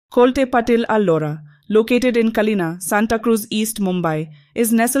Kolte Patil Alora, located in Kalina, Santacruz East Mumbai,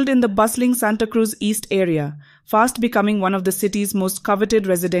 is nestled in the bustling Santacruz East area, fast becoming one of the city's most coveted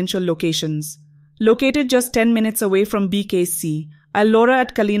residential locations. Located just 10 minutes away from BKC, Alora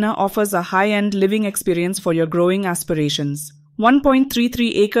at Kalina offers a high-end living experience for your growing aspirations.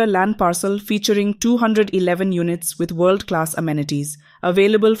 1.33-acre land parcel featuring 211 units with world-class amenities,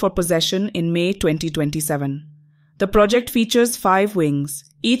 available for possession in May 2027. The project features 5 wings,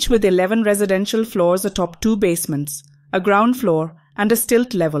 each with 11 residential floors atop 2 basements, a ground floor, and a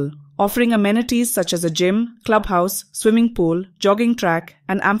stilt level, offering amenities such as a gym, clubhouse, swimming pool, jogging track,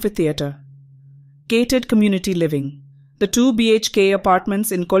 and amphitheatre. Gated community living. The 2 BHK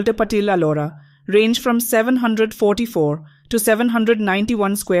apartments in Kolte Patil Alora range from 744 to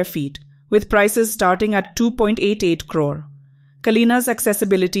 791 square feet, with prices starting at 2.88 crore. Kalina's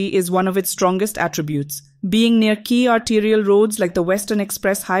accessibility is one of its strongest attributes, being near key arterial roads like the Western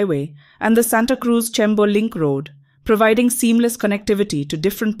Express Highway and the Santacruz-Chembur Link Road, providing seamless connectivity to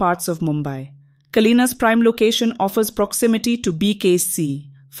different parts of Mumbai. Kalina's prime location offers proximity to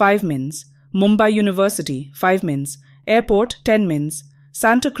BKC, 5 mins, Mumbai University, 5 mins, Airport, 10 mins,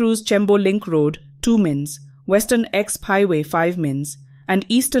 Santacruz-Chembur Link Road, 2 mins, Western Exp Highway, 5 mins, and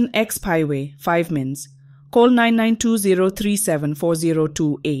Eastern Exp Highway, 5 mins. Call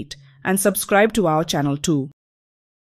 9920374028 and subscribe to our channel too.